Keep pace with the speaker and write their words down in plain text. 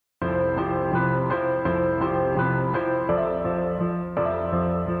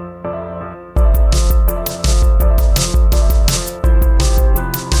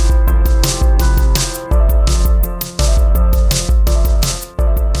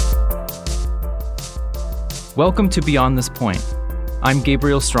Welcome to Beyond This Point. I'm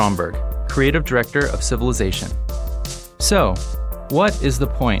Gabriel Stromberg, Creative Director of Civilization. So, what is the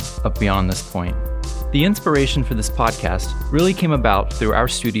point of Beyond This Point? The inspiration for this podcast really came about through our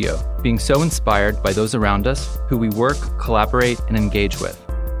studio being so inspired by those around us who we work, collaborate, and engage with.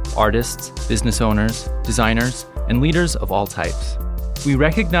 Artists, business owners, designers, and leaders of all types. We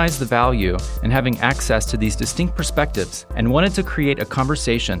recognize the value in having access to these distinct perspectives and wanted to create a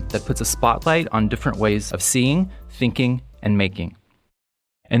conversation that puts a spotlight on different ways of seeing, thinking, and making.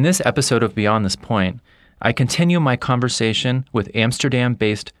 In this episode of Beyond This Point, I continue my conversation with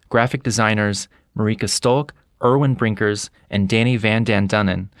Amsterdam-based graphic designers Marika Stolk, Erwin Brinkers, and Danny Van Dan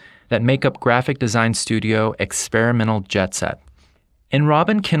Dunnen that make up graphic design studio Experimental Jetset. In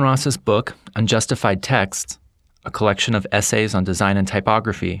Robin Kinross's book, Unjustified Texts, a collection of essays on design and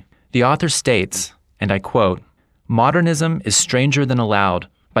typography, the author states, and I quote, "Modernism is stranger than allowed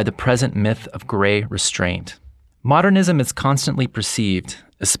by the present myth of gray restraint. Modernism is constantly perceived,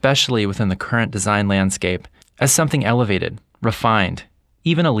 especially within the current design landscape, as something elevated, refined,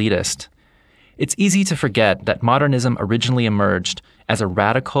 even elitist. It's easy to forget that modernism originally emerged as a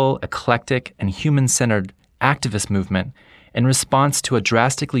radical, eclectic, and human-centered activist movement in response to a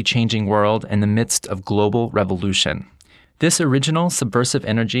drastically changing world in the midst of global revolution. This original subversive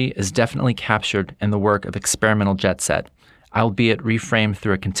energy is definitely captured in the work of Experimental Jetset, albeit reframed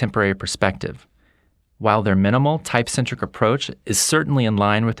through a contemporary perspective. While their minimal, type-centric approach is certainly in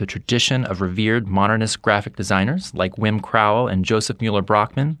line with the tradition of revered modernist graphic designers like Wim Crowell and Joseph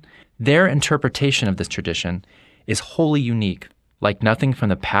Mueller-Brockman, their interpretation of this tradition is wholly unique, like nothing from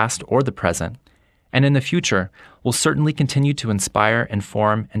the past or the present, and in the future will certainly continue to inspire,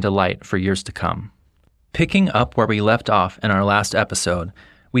 inform, and delight for years to come. Picking up where we left off in our last episode,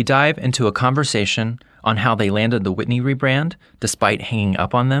 we dive into a conversation on how they landed the Whitney rebrand despite hanging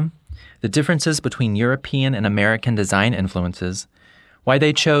up on them, the differences between European and American design influences, why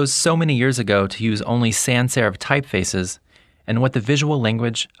they chose so many years ago to use only sans serif typefaces, and what the visual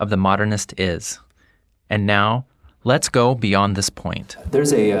language of the modernist is. And now, let's go beyond this point.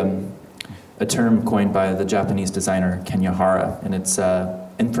 There's a term coined by the Japanese designer Kenya Hara, and it's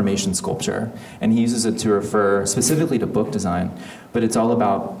information sculpture. And he uses it to refer specifically to book design, but it's all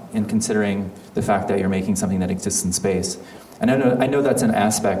about in considering the fact that you're making something that exists in space. And I know that's an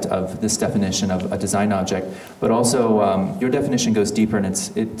aspect of this definition of a design object, but also your definition goes deeper, and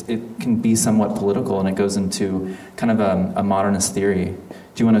it can be somewhat political, and it goes into kind of a modernist theory.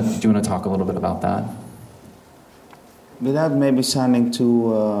 Do you want to talk a little bit about that? Without maybe sounding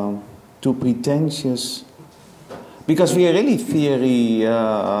too pretentious, because we are really theory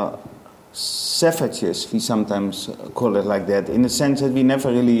savages. We sometimes call it like that, in the sense that we never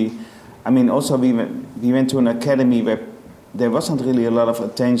really. I mean, also we went to an academy where there wasn't really a lot of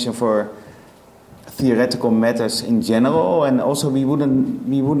attention for theoretical matters in general, and also we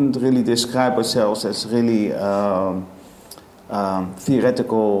wouldn't really describe ourselves as really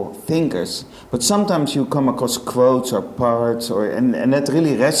theoretical thinkers. But sometimes you come across quotes or parts, and that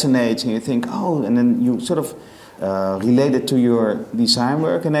really resonates, and you think, oh, and then you sort of relate it to your design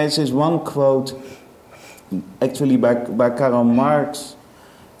work. And there's this one quote, actually by Karl Marx,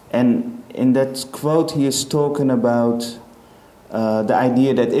 and in that quote he is talking about the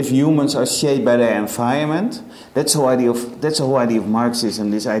idea that if humans are shaped by their environment, that's the whole idea of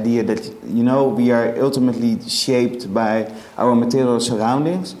Marxism. This idea that we are ultimately shaped by our material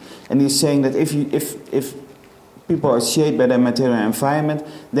surroundings, and he's saying that if people are shaped by their material environment,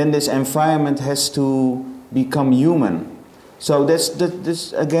 then this environment has to become human. So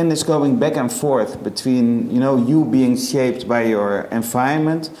this again is going back and forth between you being shaped by your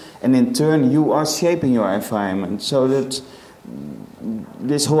environment, and in turn you are shaping your environment. So that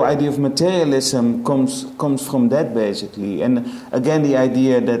this whole idea of materialism comes from that, basically. And again, the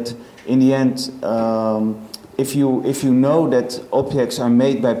idea that in the end, if you know that objects are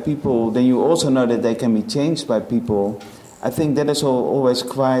made by people, then you also know that they can be changed by people. I think that is always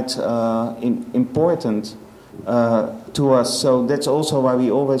quite important to us. So that's also why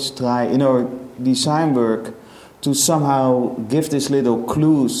we always try in our design work to somehow give these little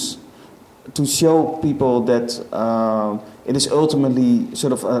clues to show people that it is ultimately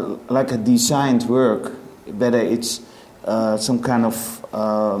sort of like a designed work, whether it's some kind of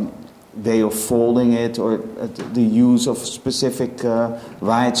way of folding it, or the use of specific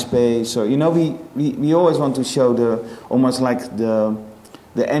white space, or we always want to show almost like the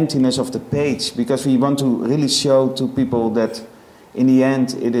emptiness of the page, because we want to really show to people that in the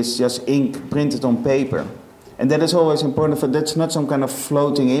end it is just ink printed on paper. And that is always important. That's not some kind of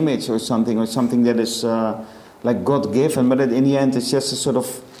floating image or something that is like God-given, but in the end it's just a sort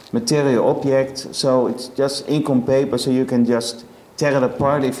of material object. So it's just ink on paper, so you can just tear it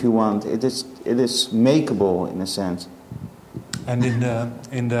apart if you want. It is makeable in a sense. And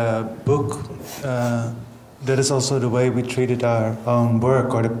in the book, that is also the way we treated our own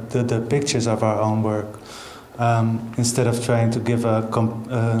work, or the pictures of our own work. Instead of trying to give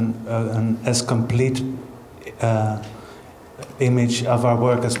an as complete image of our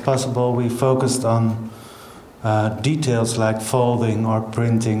work as possible, we focused on details like folding or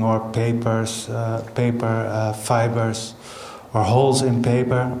printing or paper fibers or holes in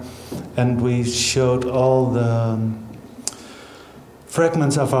paper, and we showed all the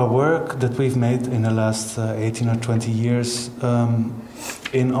fragments of our work that we've made in the last 18 or 20 years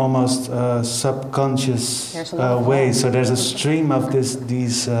in almost subconscious way. So there's a stream of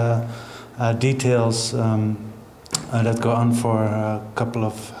these details that go on for a couple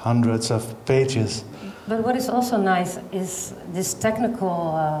of hundreds of pages. But what is also nice is this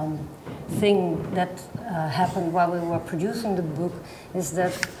technical thing that happened while we were producing the book, is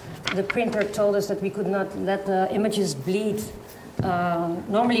that the printer told us that we could not let the images bleed.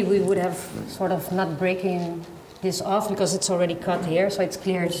 Normally we would have sort of not breaking this off because it's already cut here, so it's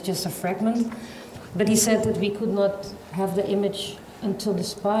clear it's just a fragment. But he said that we could not have the image until the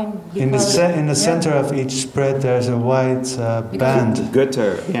spine. In the center of each spread there's a white band.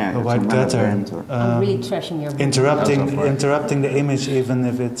 Gutter, a white gutter. I'm really trashing your book. Interrupting the image even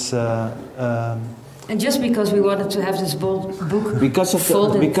if it's... and just because we wanted to have this book because of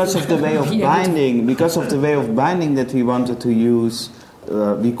the way of binding, because of the way of binding that we wanted to use,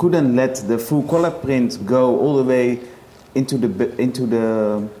 we couldn't let the full color print go all the way into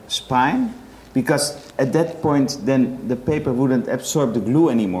the spine, because at that point then the paper wouldn't absorb the glue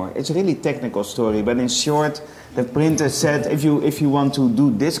anymore. It's a really technical story, but in short, the printer said if you want to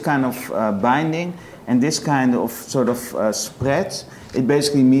do this kind of binding and this kind of sort of spreads, it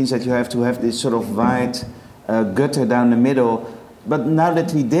basically means that you have to have this sort of wide gutter down the middle. But now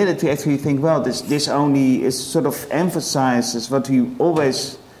that we did it, we actually think, well, this only is sort of emphasizes what we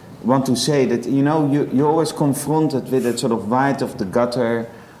always want to say, that, you know, you're always confronted with that sort of wide of the gutter.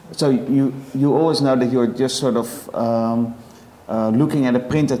 So you always know that you're just sort of looking at a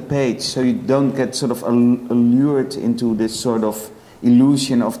printed page, so you don't get sort of allured into this sort of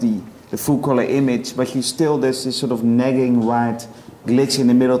illusion of the full color image, but you still, there's this sort of nagging white glitch in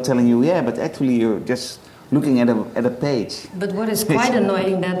the middle telling you, yeah, but actually you're just looking at a page. But what is quite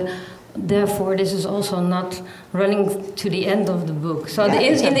annoying that therefore this is also not running to the end of the book. So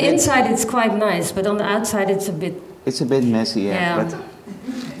in the inside it's quite nice, but on the outside it's a bit messy, yeah. But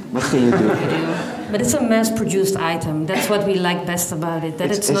what can you do? But it's a mass-produced item. That's what we like best about it.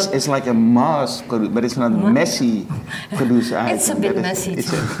 That it's like a mass, but it's not messy produced item. It's a bit messy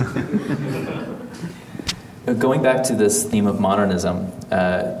too. Going back to this theme of modernism,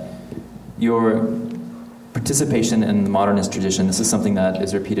 your participation in the modernist tradition, this is something that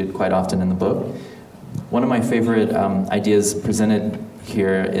is repeated quite often in the book. One of my favorite ideas presented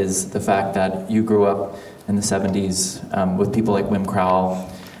here is the fact that you grew up in the 70s with people like Wim Crowell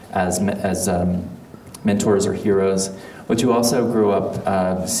as mentors or heroes, but you also grew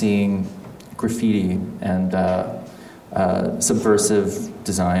up seeing graffiti and subversive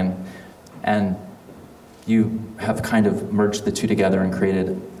design, and you have kind of merged the two together and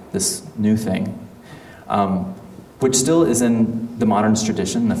created this new thing, which still is in the modernist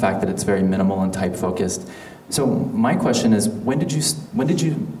tradition, the fact that it's very minimal and type-focused. So my question is, when did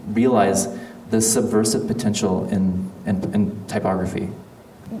you realize the subversive potential in typography?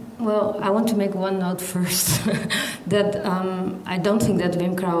 Well, I want to make one note first, that I don't think that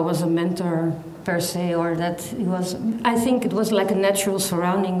Wim Crowell was a mentor per se, or that he was... I think it was like a natural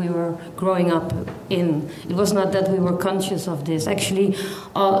surrounding we were growing up in. It was not that we were conscious of this. Actually,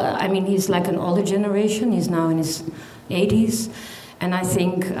 he's like an older generation. He's now in his 80s, and I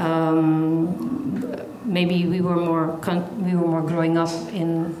think maybe we were more growing up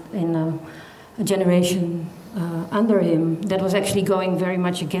in a generation under him that was actually going very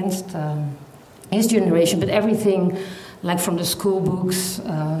much against his generation. But everything, like from the school books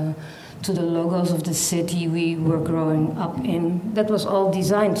to the logos of the city we were growing up in, that was all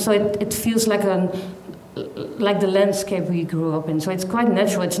designed. So it feels like the landscape we grew up in. So it's quite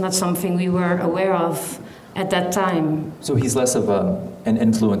natural. It's not something we were aware of at that time. So he's less of an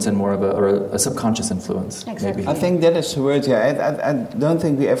influence and more of a subconscious influence. Exactly. Maybe. I think that is the word, yeah. I don't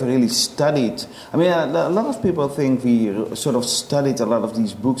think we ever really studied. I mean, a lot of people think we sort of studied a lot of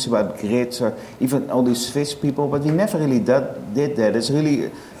these books about grids or even all these Swiss people, but we never really did that. It's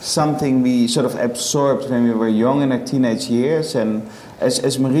really something we sort of absorbed when we were young in our teenage years. And as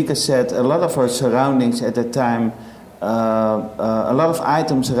Marieke said, a lot of our surroundings at that time a lot of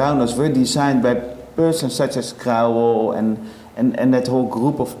items around us were designed by persons such as Krauwel and that whole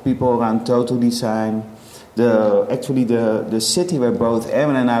group of people around Total Design. The city where both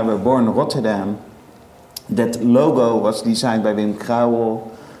Erwin and I were born, Rotterdam, that logo was designed by Wim Krauwel.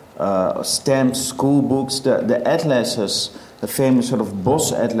 Stamps, school books, the atlases, the famous sort of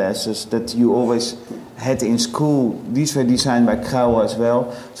Bos atlases that you always had in school, these were designed by Krauwel as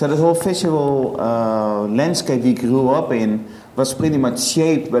well. So that whole visual landscape we grew up in was pretty much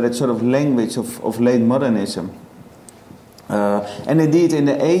shaped by that sort of language of late modernism. And indeed, in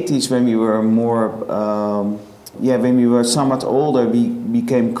the 80s, when we were when we were somewhat older, we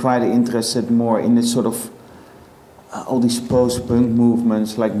became quite interested more in this sort of all these post-punk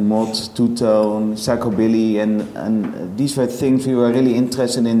movements like mod, two-tone, psychobilly, and these were things we were really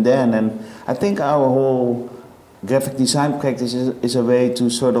interested in then. And I think our whole graphic design practice is a way to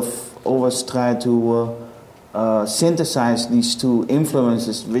sort of always try to synthesize these two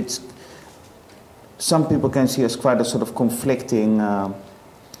influences, which some people can see as quite a sort of conflicting,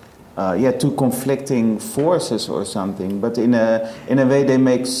 two conflicting forces or something. But in a way, they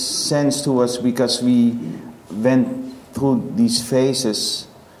make sense to us because we went through these phases,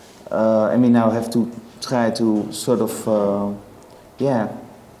 and we now have to try to sort of,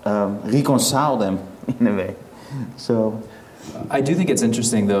 reconcile them in a way. So, I do think it's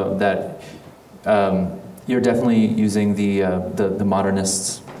interesting though that you're definitely using the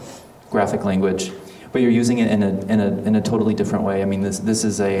modernist graphic language, but you're using it in a totally different way. I mean, this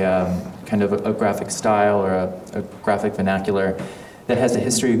is a kind of a graphic style or a graphic vernacular that has a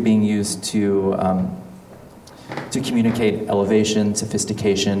history of being used to communicate elevation,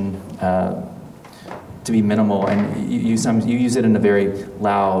 sophistication, to be minimal, and you use it in a very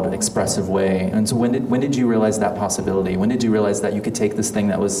loud, expressive way. And so when did you realize that possibility? When did you realize that you could take this thing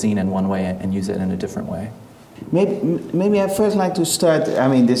that was seen in one way and use it in a different way? Maybe I first like to start, I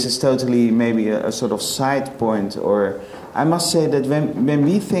mean, this is totally maybe a sort of side point, or I must say that when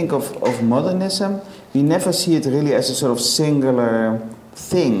we think of modernism, we never see it really as a sort of singular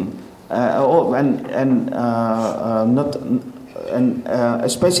thing.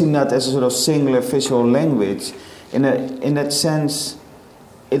 Especially not as a sort of singular visual language. In that sense,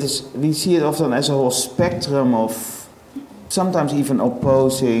 we see it often as a whole spectrum of sometimes even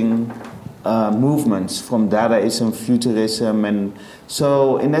opposing movements from Dadaism, Futurism, and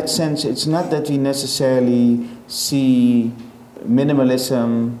so in that sense, it's not that we necessarily see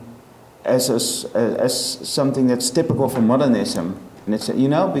minimalism as something that's typical for modernism. And it's,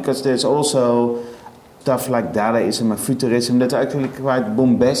 because there's also stuff like Dadaism and Futurism that are actually quite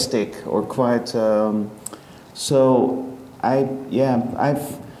bombastic or quite.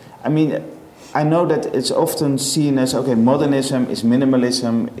 I know that it's often seen as modernism is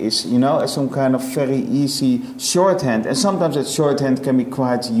minimalism is as some kind of very easy shorthand, and sometimes that shorthand can be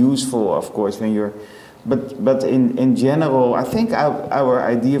quite useful, of course, when you're. But in general, I think our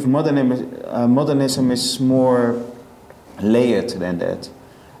idea of modernism is more layered than that,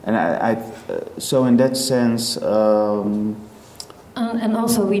 and so in that sense. And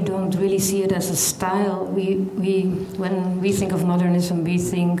also, we don't really see it as a style. We when we think of modernism, we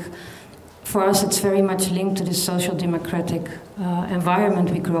think, for us, it's very much linked to the social democratic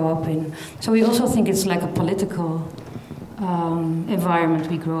environment we grow up in. So we also think it's like a political environment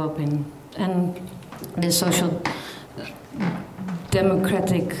we grow up in, and the social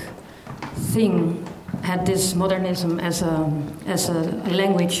democratic thing had this modernism as a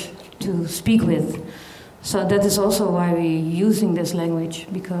language to speak with. So that is also why we're using this language,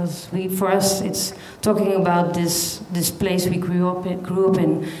 because for us it's talking about this place we grew up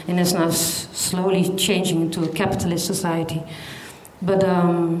in, and it's now slowly changing into a capitalist society. But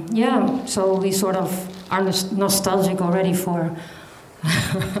so we sort of are nostalgic already for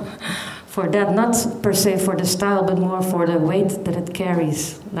for that, not per se for the style, but more for the weight that it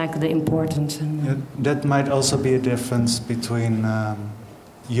carries, like the importance. And that might also be a difference between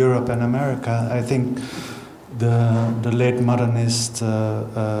Europe and America. I think the late modernist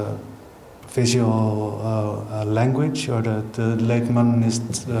visual language, or the late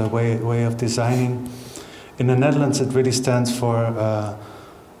modernist way of designing, in the Netherlands it really stands for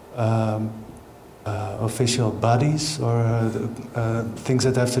official bodies, or things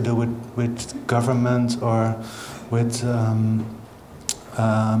that have to do with government, or with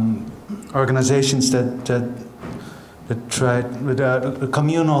organizations that try with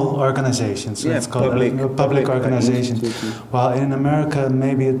communal organizations. So it's called public organizations. While in America,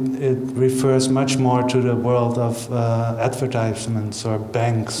 maybe it refers much more to the world of advertisements or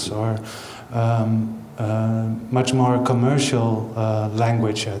banks, or much more commercial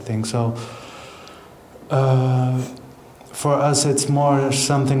language, I think. So for us, it's more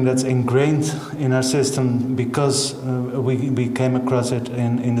something that's ingrained in our system because we came across it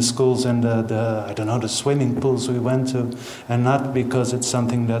in the schools and the swimming pools we went to, and not because it's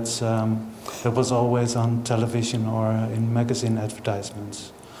something that was always on television or in magazine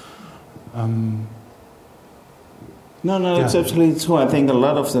advertisements. No, that's absolutely true. I think a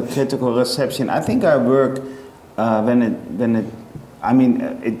lot of the critical reception. I think our work,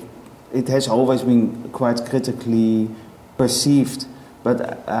 it has always been quite critically perceived,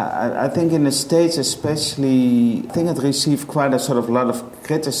 but I think in the States especially, I think it received quite a sort of lot of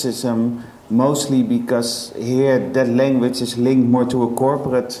criticism, mostly because here that language is linked more to a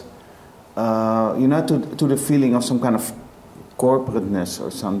corporate, to the feeling of some kind of corporateness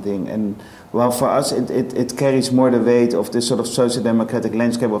or something. And well, for us it carries more the weight of this sort of socio-democratic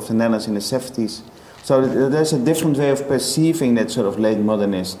landscape of the Netherlands in the 70s. So there's a different way of perceiving that sort of late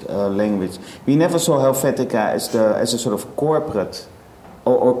modernist language. We never saw Helvetica as a sort of corporate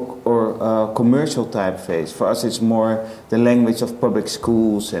or commercial typeface. For us, it's more the language of public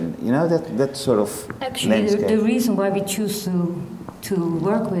schools and that sort of Actually, landscape. the reason why we choose to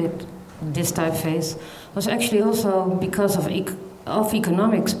work with this typeface was actually also because of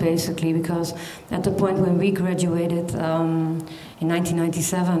economics, basically. Because at the point when we graduated in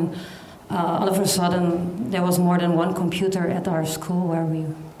 1997. All of a sudden, there was more than one computer at our school where we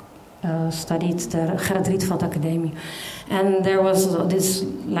studied the Gerrit Rietveld Academy. And there was this,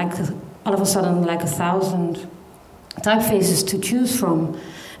 all of a sudden, 1,000 typefaces to choose from.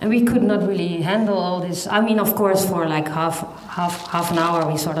 And we could not really handle all this. I mean, of course, for half an hour,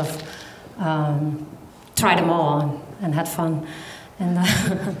 we sort of tried them all on and had fun. And,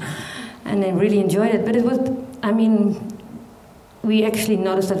 and I really enjoyed it. But it was, we actually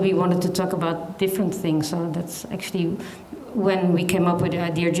noticed that we wanted to talk about different things, so that's actually when we came up with the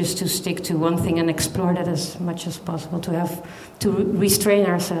idea just to stick to one thing and explore that as much as possible, to restrain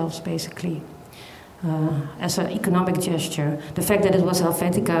ourselves, basically, as an economic gesture. The fact that it was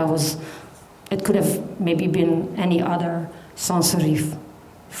Helvetica it could have maybe been any other sans serif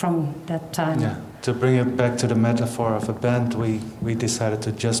from that time. Yeah. To bring it back to the metaphor of a band, we decided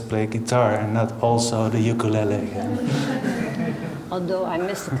to just play guitar and not also the ukulele. Although I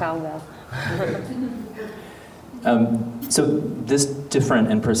missed the cowbell. So this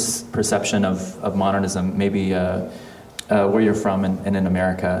different in perception of modernism, maybe where you're from and in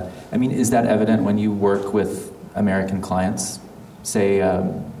America, is that evident when you work with American clients, say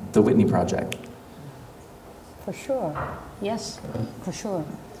the Whitney Project? For sure. Yes, for sure.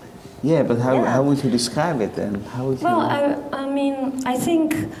 Yeah, but how would you describe it then? I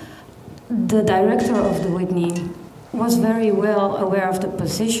think the director of the Whitney was very well aware of the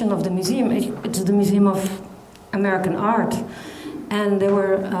position of the museum. It's the Museum of American Art, and they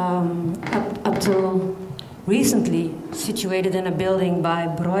were up till recently situated in a building by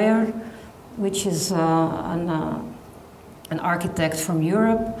Breuer, which is an architect from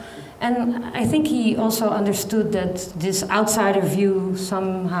Europe. And I think he also understood that this outsider view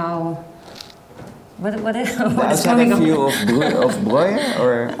somehow. What is outsider view of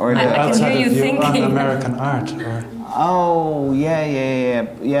Breuer or the outsider view thinking. on American art? Or? Oh, yeah.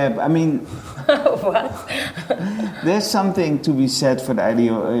 What? There's something to be said for the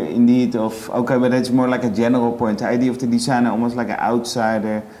idea, indeed, of, okay, but it's more like a general point, the idea of the designer almost like an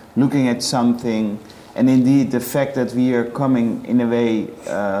outsider, looking at something, and indeed the fact that we are coming, in a way,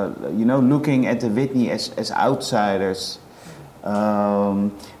 looking at the Whitney as outsiders,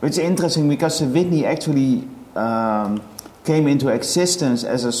 which is interesting because the Whitney actually came into existence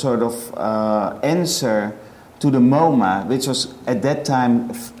as a sort of answer to the MoMA, which was at that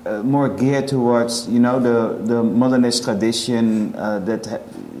time more geared towards, the modernist tradition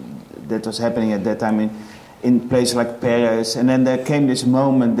that was happening at that time in places like Paris. And then there came this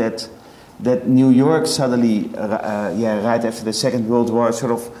moment that New York suddenly, right after the Second World War,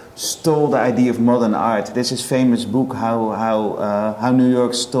 sort of stole the idea of modern art. There's this famous book, how New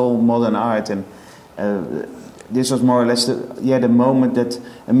York stole modern art, and this was more or less the moment that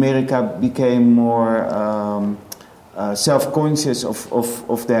America became more self-conscious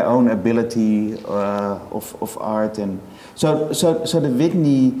of their own ability of art, and so the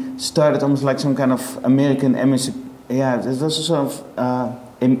Whitney started almost like some kind of American emancipation. Yeah, it was a sort of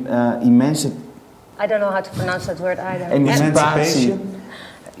emancipation. I don't know how to pronounce that word either. Emancipation.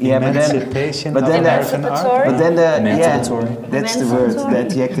 Yeah, Emancipation but then American art. But then Emancipatory. That's the word, the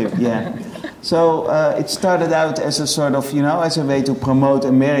adjective. Yeah. So it started out as a sort of, as a way to promote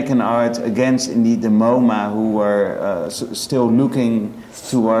American art against, indeed, the MoMA, who were still looking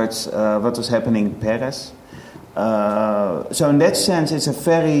towards what was happening in Paris. So in that sense, it's a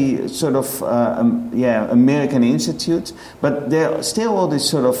very sort of American institute, but there are still all these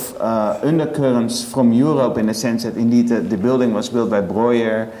sort of undercurrents from Europe in the sense that indeed the building was built by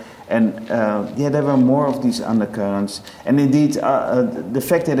Breuer, and there were more of these undercurrents. And indeed, the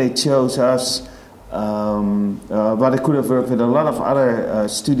fact that they chose us, but I could have worked with a lot of other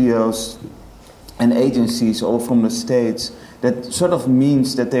studios and agencies, all from the States. That sort of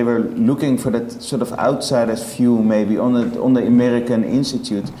means that they were looking for that sort of outsider's view, maybe on the American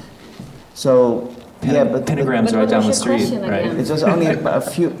Institute. So but Pentagram's right down the street, right? It was only a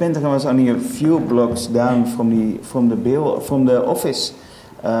few. Pentagram was only a few blocks down from the office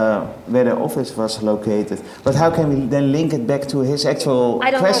where the office was located. But how can we then link it back to his actual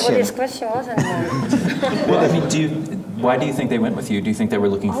question? I don't know what his question was anymore. Well, I mean, why do you think they went with you? Do you think they were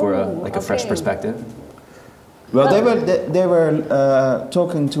looking for a fresh perspective? Well, they were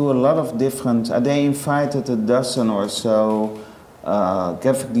talking to a lot of different. They invited a dozen or so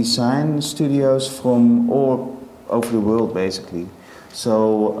graphic design studios from all over the world, basically.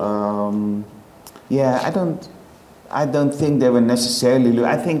 So I don't think they were necessarily.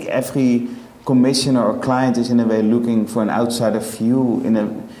 I think every commissioner or client is in a way looking for an outsider view.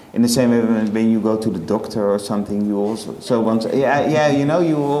 In the same way, when you go to the doctor or something, you also want.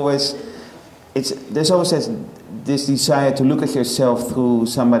 You always. There's always this desire to look at yourself through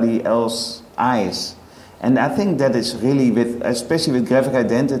somebody else's eyes. And I think that is really, especially with graphic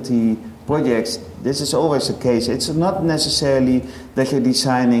identity projects, this is always the case. It's not necessarily that you're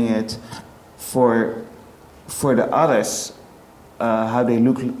designing it for the others, how they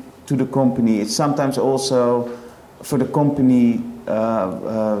look to the company. It's sometimes also for the company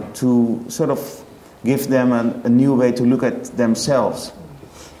to sort of give them a new way to look at themselves.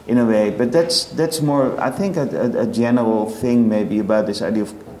 In a way, but that's more, I think, a general thing maybe about this idea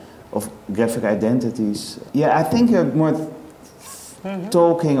of graphic identities. Yeah, I think you're more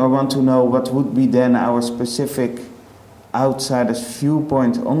talking or want to know what would be then our specific outsider's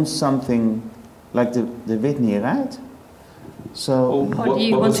viewpoint on something like the Whitney, right? So, or do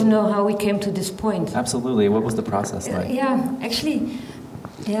you want to know how we came to this point? Absolutely. What was the process like?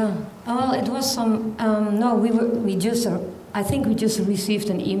 Well, it was some. I think we just received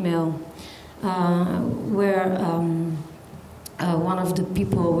an email where one of the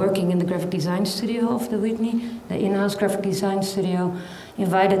people working in the graphic design studio of the Whitney, the in-house graphic design studio,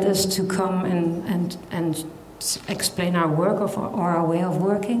 invited us to come and explain our work or our way of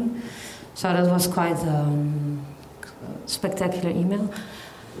working. So that was quite a spectacular email.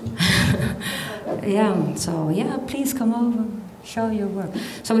 Please come over, show your work.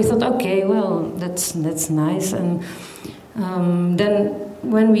 So we thought, okay, well, that's nice. And then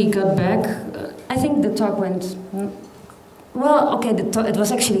when we got back, I think the talk went well. Okay, it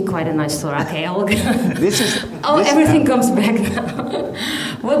was actually quite a nice tour. Okay, everything comes back now.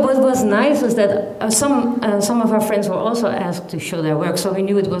 What was nice was that some of our friends were also asked to show their work, so we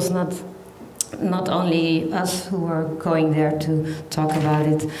knew it was not only us who were going there to talk about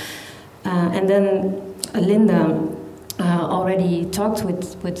it. And then Linda already talked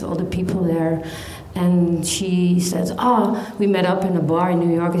with all the people there. And she said, we met up in a bar in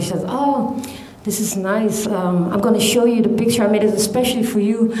New York, and she said, this is nice. I'm going to show you the picture. I made it especially for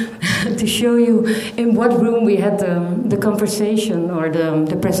you to show you in what room we had the conversation or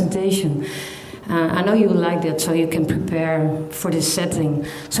the presentation. I know you like that, so you can prepare for this setting.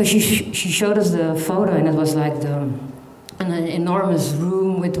 So she showed us the photo, and it was like an enormous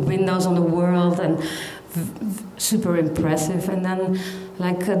room with windows on the world and super impressive. And then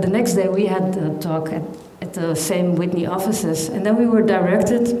the next day we had a talk at the same Whitney offices, and then we were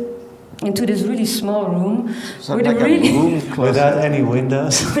directed into this really small room without any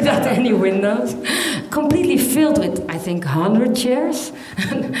windows. Without any windows, completely filled with, I think, 100 chairs.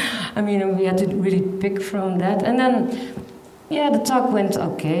 I mean, we had to really pick from that. And then, the talk went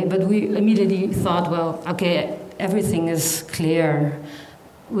okay, but we immediately thought, well, okay, everything is clear.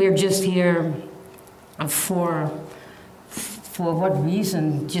 We're just here for what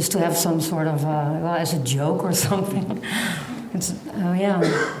reason? Just to have some sort of, as a joke or something.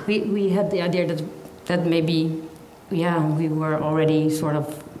 We had the idea that maybe, we were already sort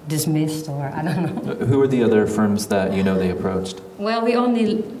of dismissed, or I don't know. Who were the other firms that they approached? Well, we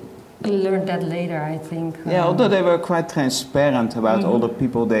only learned that later, I think. Although they were quite transparent about all the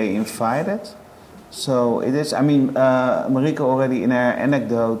people they invited. So it is, Marika already in her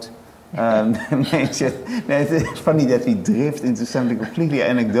anecdote it's funny that we drift into something completely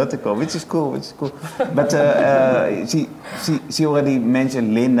anecdotal, which is cool. But she already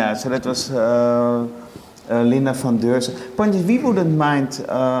mentioned Linda, so that was Linda van Deurzen. Point is, we wouldn't mind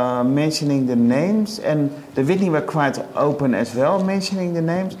mentioning the names, and the Whitney were quite open as well, mentioning the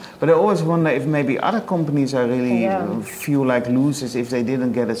names. But I always wonder if maybe other companies are really feel like losers if they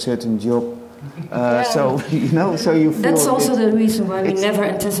didn't get a certain job. So so you feel that's also the reason why we never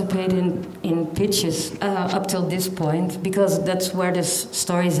anticipate in pitches up till this point, because that's where this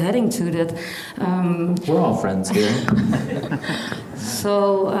story is heading to. That we're all friends here.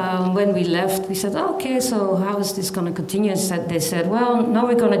 So when we left, we said, okay, so how is this going to continue? They said, well, now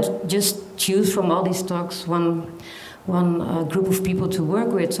we're going to just choose from all these talks one group of people to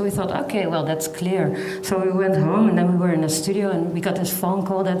work with. So we thought, okay, well, that's clear. So we went home, and then we were in a studio, and we got this phone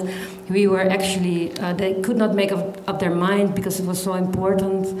call that we were actually, they could not make up their mind because it was so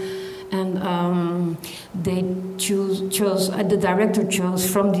important. And they chose the director chose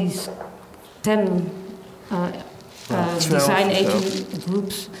from these 10 design agent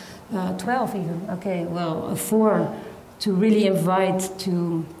groups, 12 even. Okay, well, 4 to really invite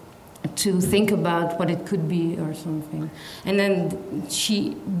to think about what it could be or something. And then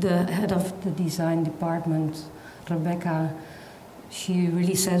the head of the design department, Rebecca, she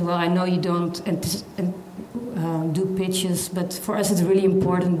really said, well, I know you don't do pitches, but for us it's really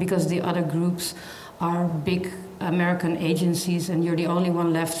important because the other groups are big American agencies and you're the only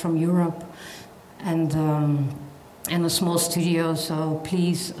one left from Europe. And a small studio, so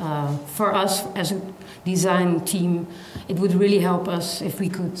please, for us as a design team, it would really help us if we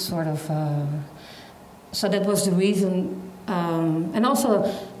could sort of... so that was the reason. And also,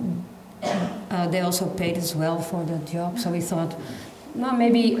 they also paid us well for the job, so we thought,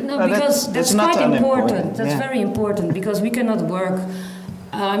 because that's quite important. That's very important, because we cannot work...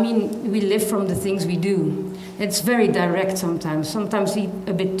 we live from the things we do. It's very direct sometimes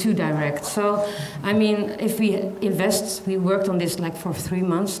a bit too direct. So, if we invest, we worked on this like for 3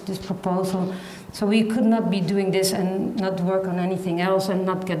 months, this proposal. So we could not be doing this and not work on anything else and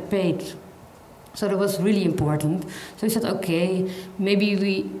not get paid. So that was really important. So we said, okay, maybe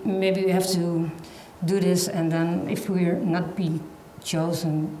we have to do this, and then if we're not being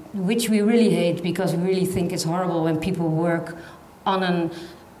chosen, which we really hate because we really think it's horrible when people work on an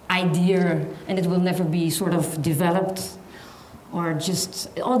idea and it will never be sort of developed, or just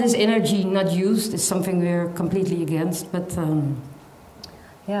all this energy not used is something we're completely against. But so.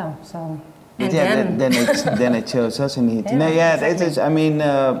 And then it shows us indeed. It is.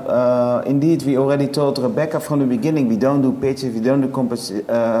 Indeed, we already told Rebecca from the beginning we don't do pitches, we don't do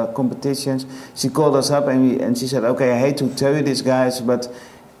competitions. She called us up and she said, okay, I hate to tell you this, guys, but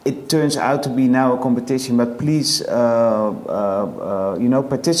it turns out to be now a competition, but please,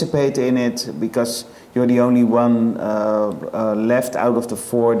 participate in it because you're the only one left out of the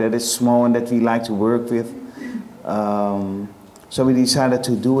 4 that is small and that we like to work with. So we decided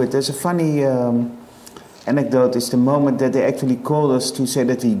to do it. There's a funny anecdote. It's the moment that they actually called us to say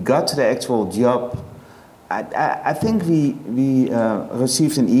that we got the actual job. I think we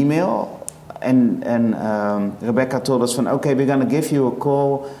received an email. And Rebecca told us okay, we're going to give you a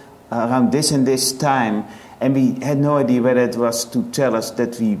call around this and this time. And we had no idea whether it was to tell us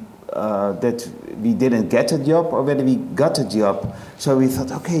that we didn't get a job or whether we got a job. So we thought,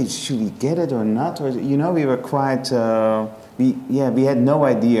 okay, should we get it or not? Or, we were quite... we had no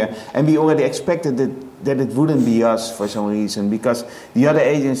idea. And we already expected that it wouldn't be us for some reason, because the other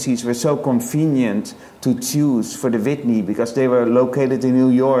agencies were so convenient to choose for the Whitney because they were located in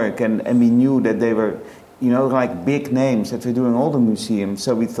New York, and we knew that they were, like big names that were doing all the museums.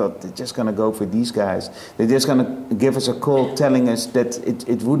 So we thought they're just going to go for these guys. They're just going to give us a call telling us that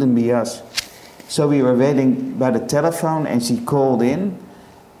it wouldn't be us. So we were waiting by the telephone, and she called in.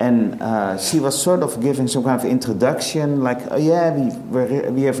 And she was sort of giving some kind of introduction, like, we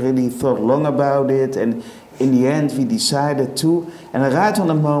have really thought long about it, and in the end we decided to. And right on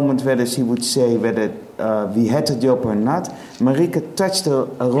the moment whether she would say whether we had the job or not, Marieke touched a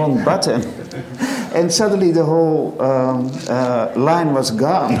wrong button, and suddenly the whole line was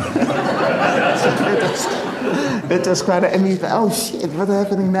gone. It was quite, and we thought, oh shit, what's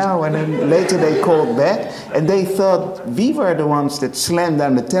happening now? And then later they called back, and they thought we were the ones that slammed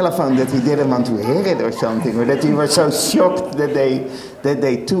down the telephone, that we didn't want to hear it or something, or that we were so shocked that they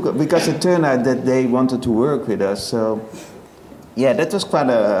took it, because it turned out that they wanted to work with us. So, yeah, that was quite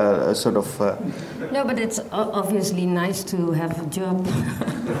a sort of... No, but it's obviously nice to have a job.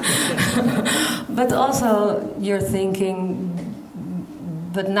 But also you're thinking...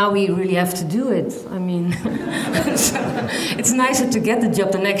 But now we really have to do it. So it's nicer to get the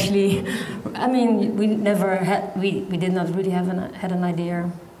job than actually. We never had. We did not really had an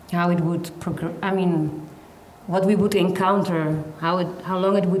idea how it would progress. What we would encounter, how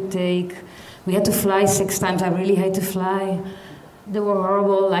long it would take. We had to fly 6 times. I really hate to fly. They were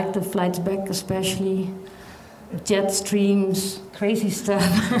horrible, like the flights back especially. Jet streams, crazy stuff.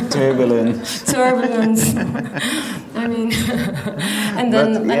 Turbulence. I mean, and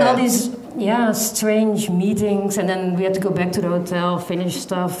all these strange meetings, and then we had to go back to the hotel, finish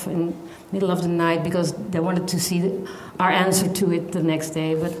stuff in middle of the night because they wanted to see our answer to it the next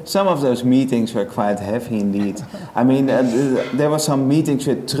day. But some of those meetings were quite heavy indeed. I mean, there were some meetings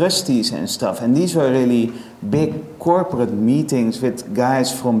with trustees and stuff, and these were really big corporate meetings with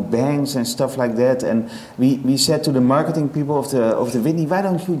guys from banks and stuff like that. And we said to the marketing people of the Whitney, why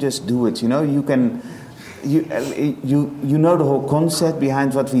don't you just do it? You know, you can. You know the whole concept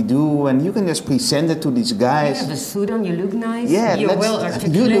behind what we do, and you can just present it to these guys. You have a suit on, you look nice, yeah, you're well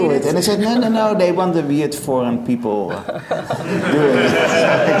articulated. You do it. And I said, no, they want the weird foreign people doing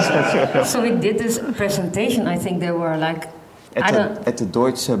it. So we did this presentation, I think there were like... At the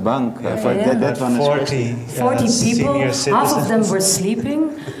Deutsche Bank. That one 40 people, half of them were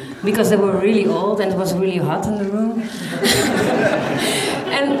sleeping because they were really old and it was really hot in the room.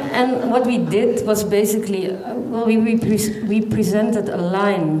 And what we did was basically, we presented a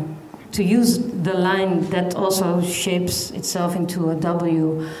line, to use the line that also shapes itself into a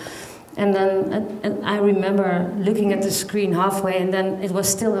W. And then and I remember looking at the screen halfway, and then it was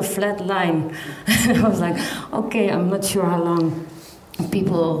still a flat line. I was like, okay, I'm not sure how long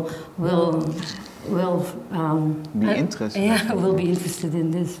people will be interested. Yeah, will be interested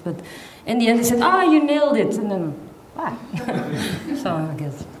in this. But in the end, they said, you nailed it. And then, bye. So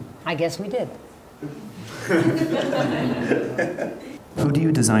I guess we did. Who do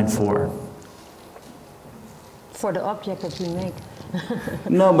you design for? For the object that we make.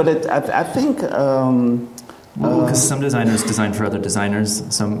 No, but I think... because some designers design for other designers,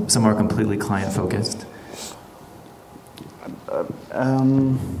 some are completely client-focused.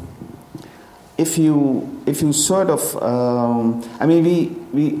 If you sort of... I mean,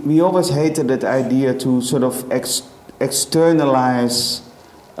 we always hated that idea to sort of externalize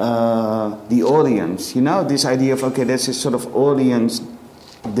the audience, you know, this idea of, okay, there's this sort of audience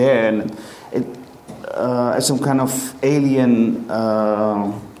there, and it, as some kind of alien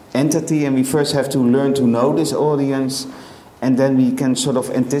entity, and we first have to learn to know this audience, and then we can sort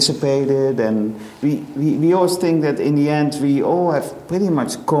of anticipate it, and we always think that in the end we all have pretty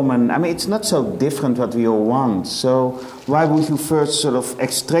much common. I mean, it's not so different what we all want, so why would you first sort of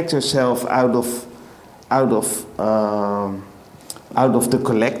extract yourself out of the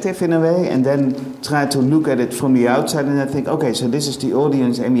collective in a way, and then try to look at it from the outside, and I think, okay, so this is the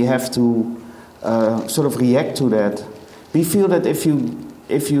audience, and we have to sort of react to that. We feel that if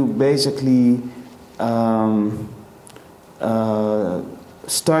you basically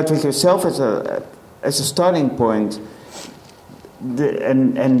start with yourself as a starting point,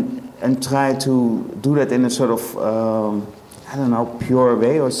 and try to do that in a sort of pure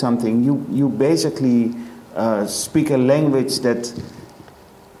way or something, you basically speak a language that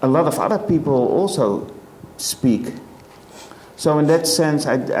a lot of other people also speak. So in that sense,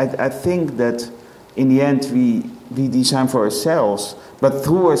 I think that in the end we design for ourselves, but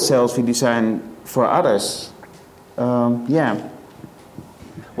through ourselves we design for others. Well,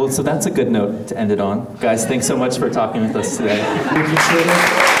 so that's a good note to end it on. Guys, thanks so much for talking with us today. We appreciate it.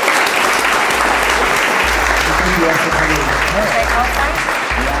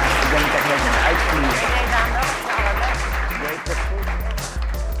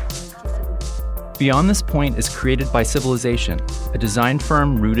 Beyond This Point is created by Civilization, a design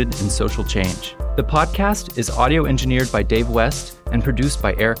firm rooted in social change. The podcast is audio engineered by Dave West and produced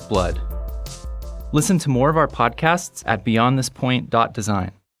by Eric Blood. Listen to more of our podcasts at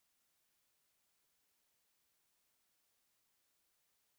beyondthispoint.design.